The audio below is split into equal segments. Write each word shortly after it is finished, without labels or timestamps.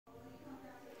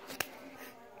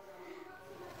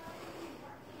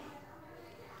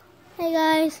Hey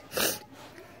guys,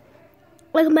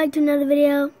 welcome back to another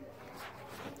video.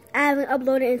 I haven't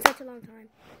uploaded in such a long time.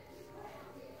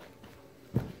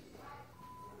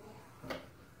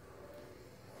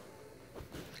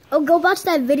 Oh, go watch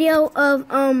that video of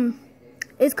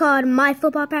it's called My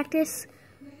Football Practice.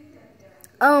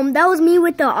 That was me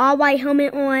with the all white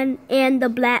helmet on and the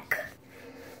black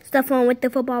stuff on with the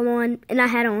football on, and I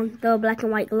had on the black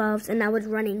and white gloves, and I was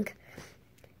running.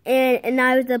 And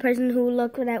I was the person who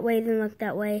looked that way, then looked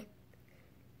that way.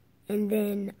 And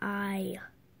then and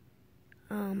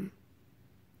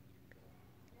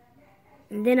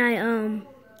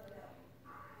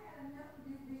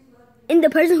the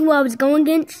person who I was going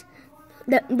against,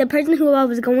 the person who I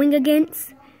was going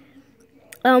against,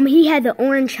 he had the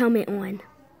orange helmet on.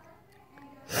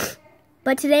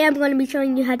 But today I'm going to be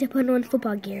showing you how to put on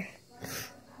football gear.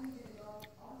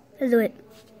 Let's do it.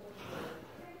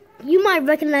 You might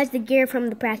recognize the gear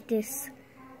from the practice.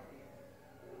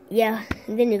 Yeah,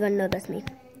 and then you're going to know that's me.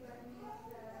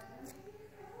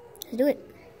 Let's do it.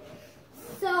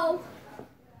 So,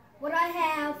 what I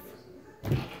have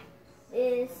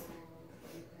is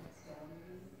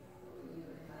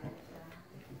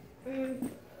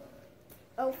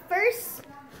first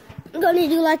I'm going to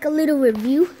do like a little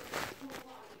review of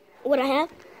what I have.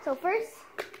 So first,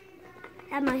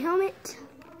 I have my helmet,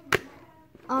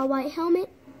 all white helmet.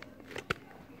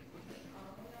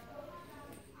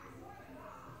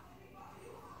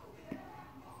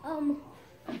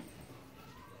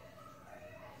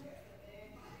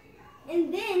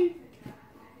 And then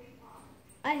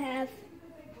I have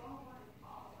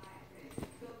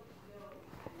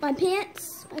my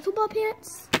pants, my football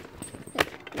pants.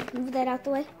 Move that out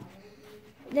the way.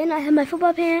 Then I have my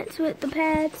football pants with the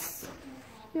pads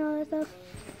and all that stuff.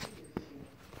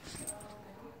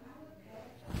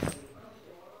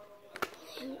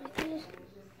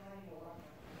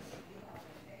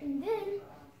 And then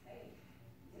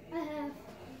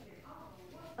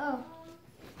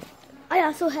I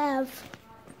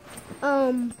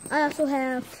also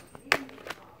have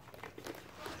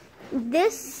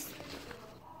this.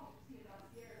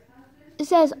 It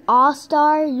says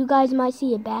All-Star. You guys might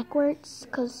see it backwards,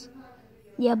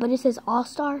 but it says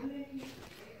All-Star.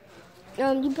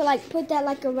 You put that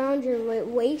like around your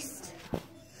waist.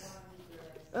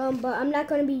 But I'm not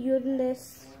going to be using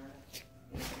this.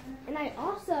 And I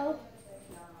also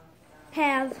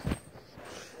have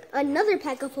another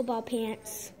pack of football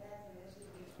pants.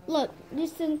 Look,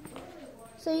 just to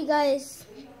so you guys,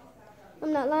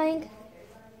 I'm not lying.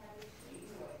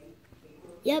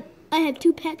 Yep, I have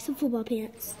 2 packs of football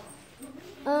pants.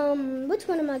 Which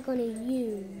one am I going to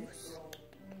use?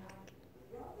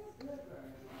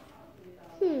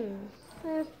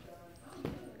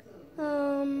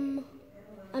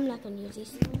 I'm not going to use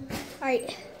these.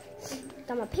 Alright,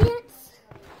 got my pants.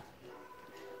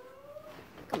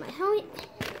 Got my helmet.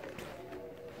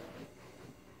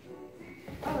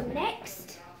 Oh,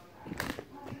 next,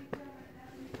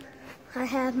 I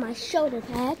have my shoulder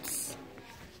pads.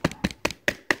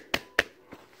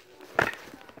 Got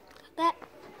that.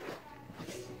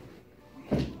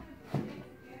 Get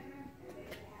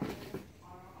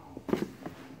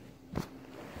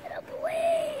out the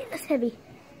way. That's heavy.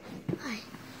 Alright.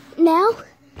 Now,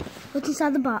 what's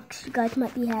inside the box? You guys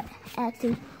might be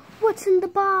asking, what's in the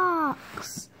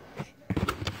box?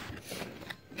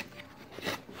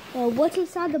 Well, what's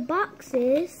inside the box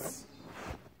is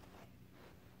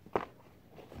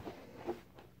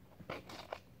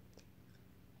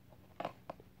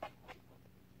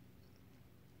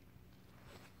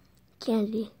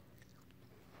candy.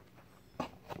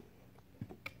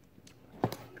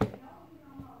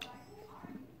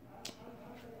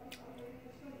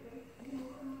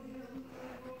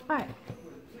 Alright.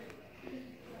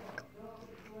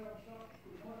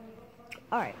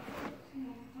 Alright.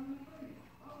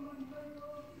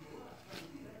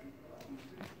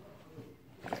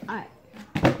 Alright.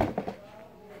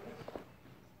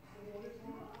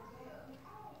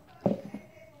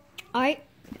 Alright.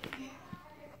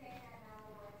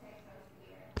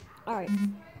 Alright.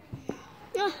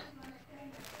 Yeah.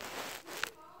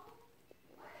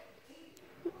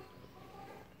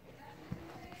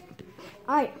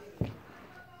 Alright.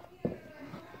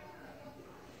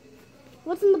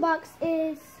 What's in the box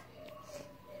is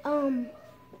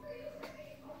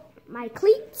my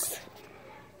cleats.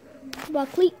 Football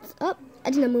cleats. Oh, I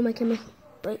did not move my camera,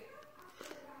 but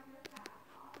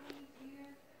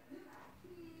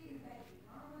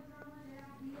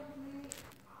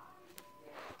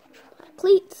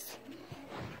cleats.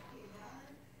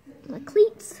 My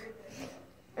cleats.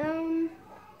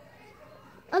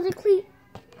 Other cleat.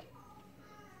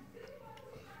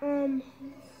 my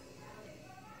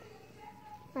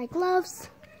gloves.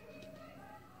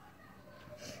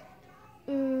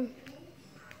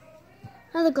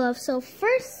 Other gloves. So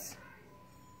first,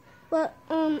 first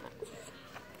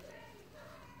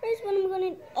what I'm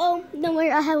gonna, oh, don't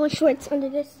worry, I have on shorts under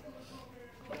this.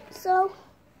 So,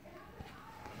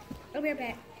 I'll be right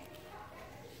back.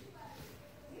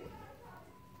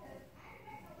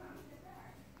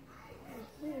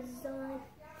 He's on.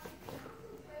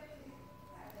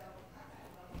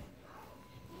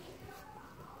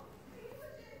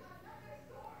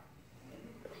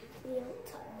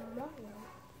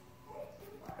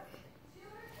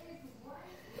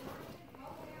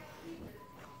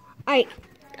 Alright,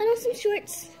 got on some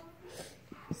shorts.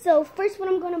 So first what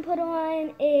I'm going to put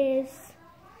on is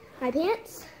my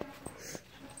pants.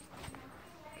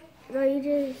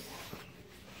 Rages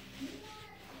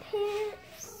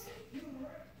pants.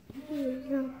 Here you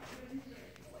go.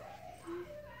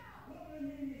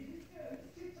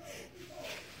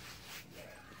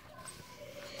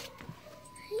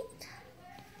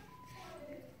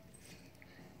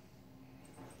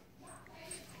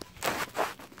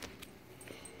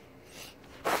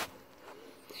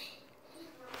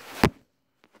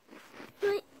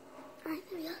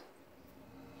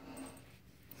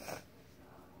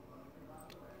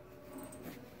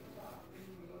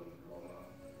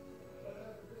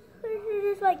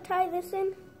 Just like tie this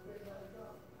in.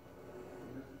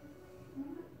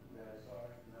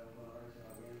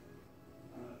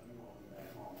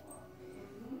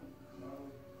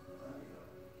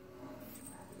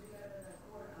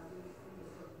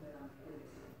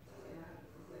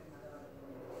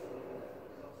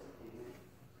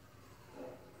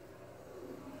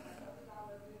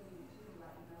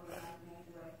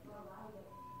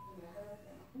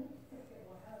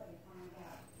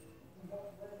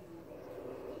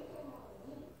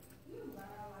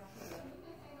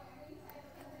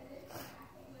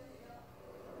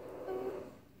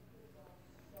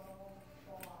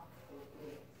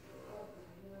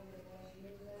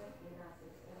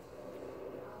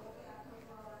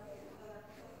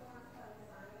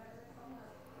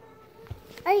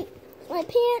 Alright, my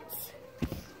pants.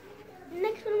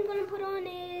 Next one I'm going to put on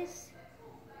is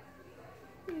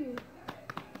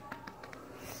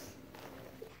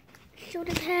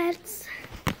shoulder pads.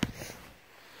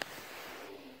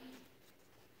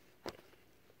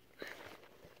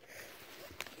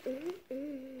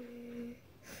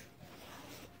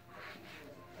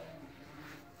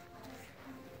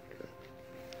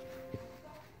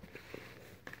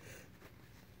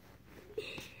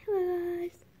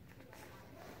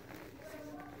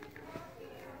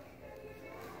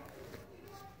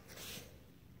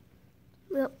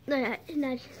 Well,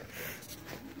 not.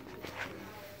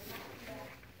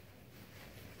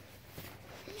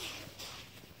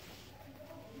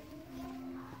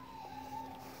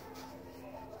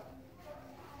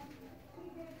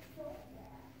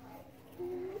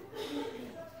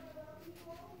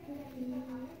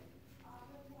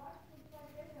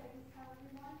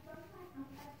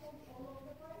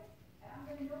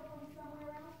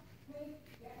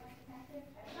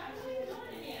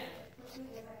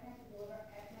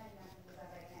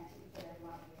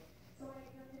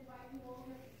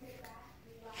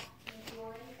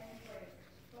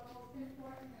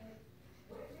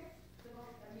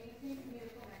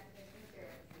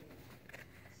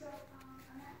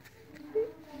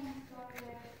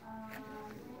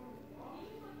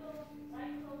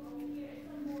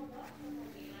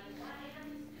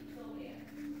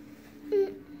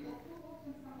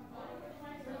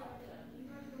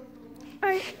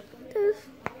 Alright,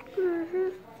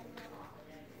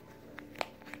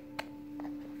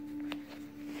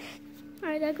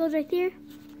 Alright, that goes right there.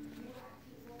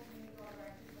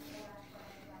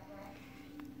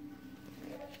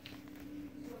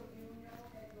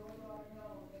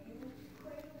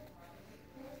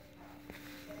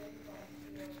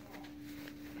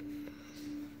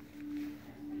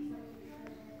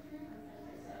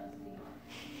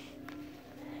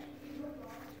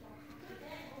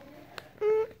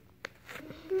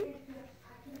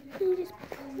 Can you just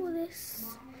pull this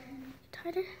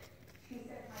tighter?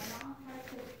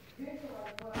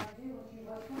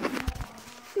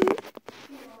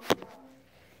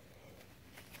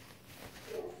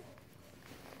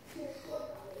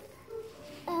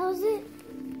 How's it?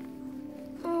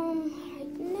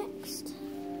 Right, next,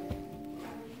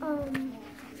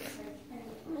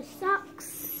 my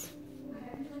socks.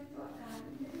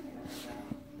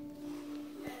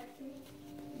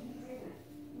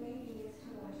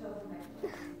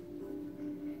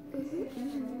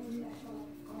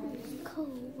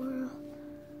 Cold world.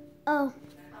 Oh,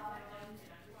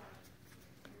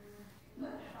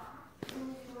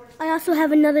 also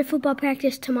have another football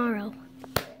practice tomorrow.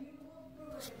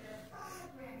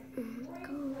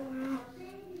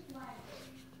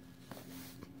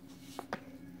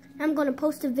 I'm going to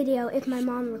post a video if my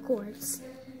mom records.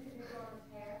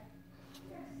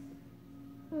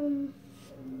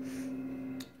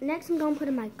 Next, I'm going to put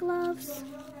in my gloves.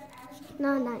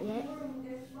 No, not yet.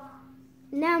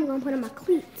 Now I'm going to put in my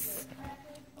cleats.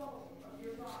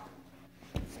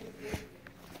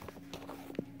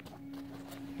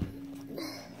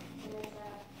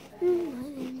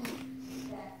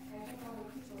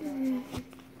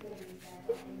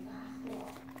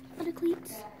 Other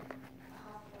cleats.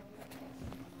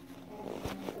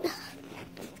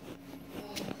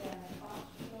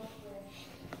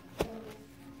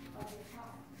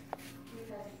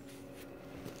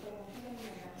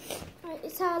 Alright,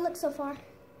 it's how it looks so far.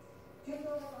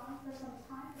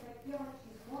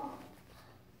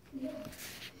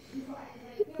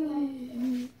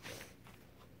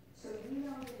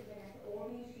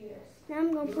 Now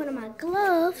I'm going to put on my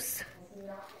gloves.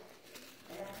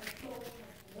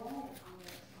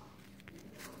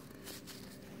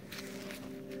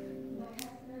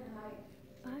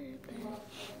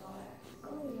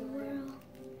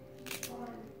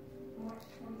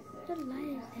 The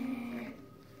light is there.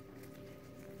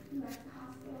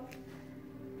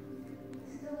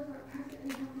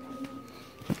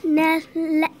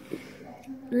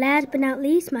 Last but not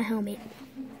least, my helmet.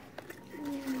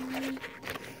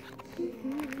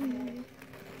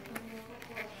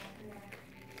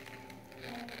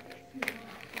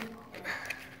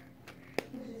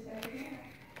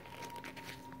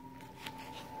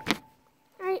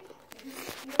 Alright.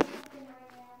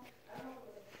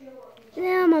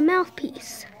 Now my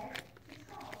mouthpiece.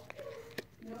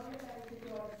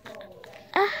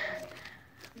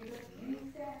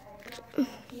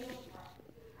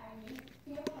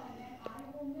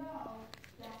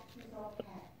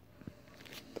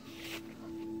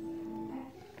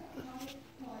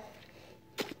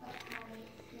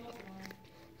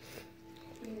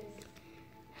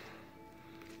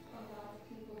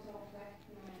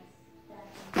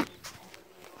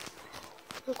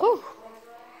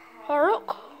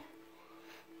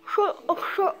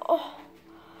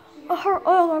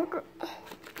 Oh, look.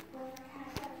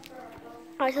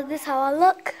 Alright, so this is how I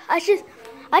look. I should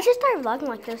start vlogging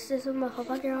like this. This is my whole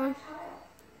background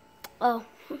on.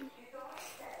 Oh.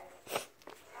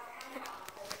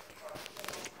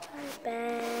 I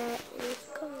bet it's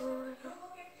gone.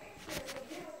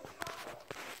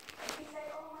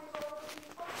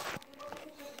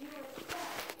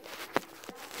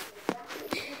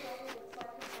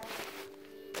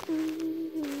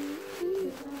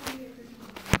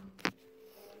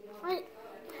 Alright,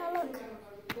 how look.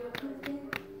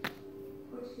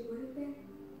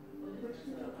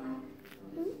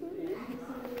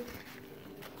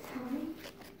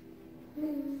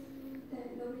 That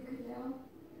nobody could know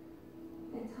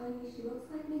and telling me she looks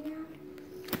like me now?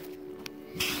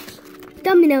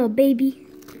 Thumbnail, baby.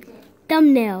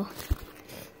 Thumbnail.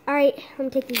 Alright, I'm gonna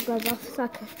take these gloves off so I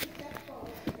can.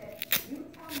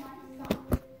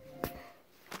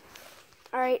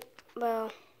 Alright,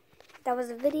 well, that was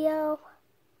a video.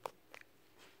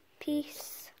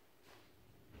 Peace.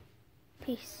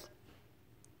 Peace.